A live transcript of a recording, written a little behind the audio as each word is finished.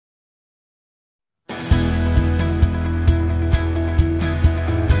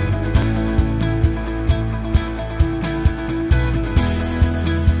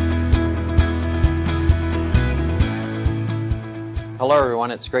Hello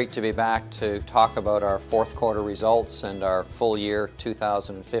everyone, it's great to be back to talk about our fourth quarter results and our full year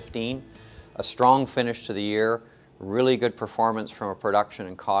 2015. A strong finish to the year, really good performance from a production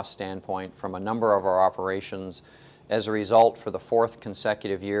and cost standpoint from a number of our operations. As a result, for the fourth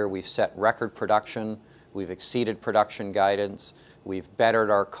consecutive year, we've set record production, we've exceeded production guidance, we've bettered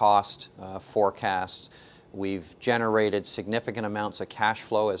our cost forecasts, we've generated significant amounts of cash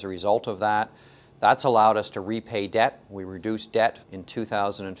flow as a result of that. That's allowed us to repay debt. We reduced debt in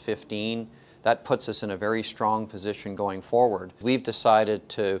 2015. That puts us in a very strong position going forward. We've decided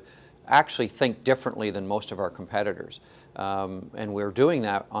to actually think differently than most of our competitors. And we're doing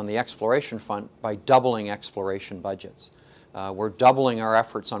that on the exploration front by doubling exploration budgets. We're doubling our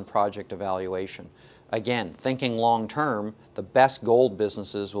efforts on project evaluation. Again, thinking long term, the best gold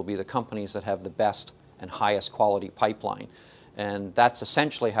businesses will be the companies that have the best and highest quality pipeline. And that's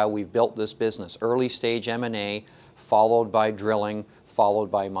essentially how we've built this business. Early stage M&A, followed by drilling,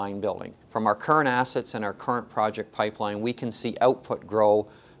 followed by mine building. From our current assets and our current project pipeline, we can see output grow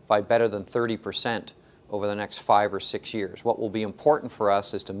by better than 30% over the next 5 or 6 years. What will be important for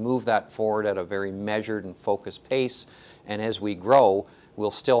us is to move that forward at a very measured and focused pace, and as we grow, we'll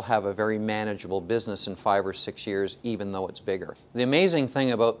still have a very manageable business in 5 or 6 years, even though it's bigger. The amazing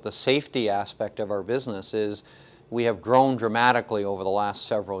thing about the safety aspect of our business is we have grown dramatically over the last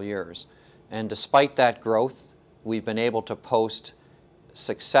several years. And despite that growth, we've been able to post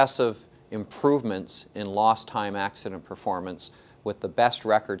successive improvements in lost time accident performance, with the best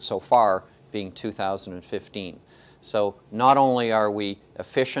record so far being 2015. So not only are we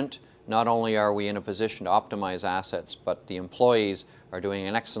efficient, not only are we in a position to optimize assets, but the employees are doing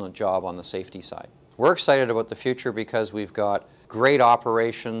an excellent job on the safety side. We're excited about the future because we've got great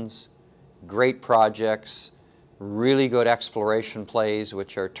operations, great projects, really good exploration plays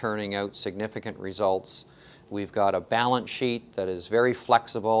which are turning out significant results. We've got a balance sheet that is very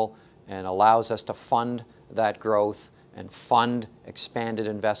flexible and allows us to fund that growth and fund expanded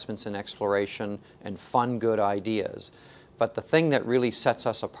investments in exploration and fund good ideas. But the thing that really sets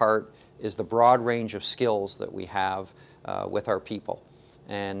us apart is the broad range of skills that we have with our people.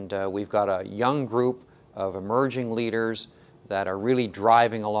 And we've got a young group of emerging leaders that are really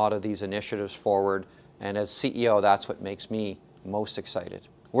driving a lot of these initiatives forward. And as CEO, that's what makes me most excited.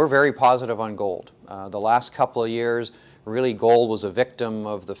 We're very positive on gold. The last couple of years, really gold was a victim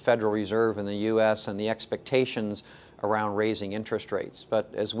of the Federal Reserve in the U.S. and the expectations around raising interest rates.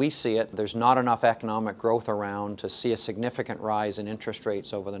 But as we see it, there's not enough economic growth around to see a significant rise in interest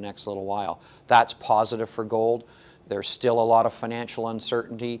rates over the next little while. That's positive for gold. There's still a lot of financial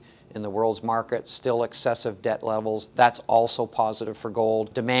uncertainty in the world's markets, still excessive debt levels. That's also positive for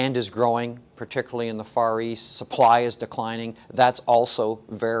gold. Demand is growing, particularly in the Far East. Supply is declining. That's also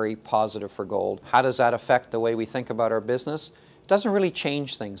very positive for gold. How does that affect the way we think about our business? It doesn't really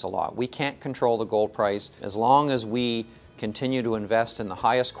change things a lot. We can't control the gold price. As long as we continue to invest in the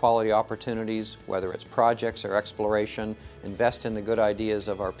highest quality opportunities, whether it's projects or exploration, invest in the good ideas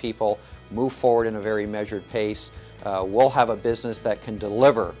of our people, move forward in a very measured pace, we'll have a business that can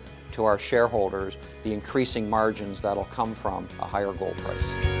deliver to our shareholders the increasing margins that'll come from a higher gold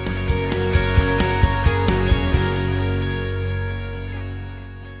price.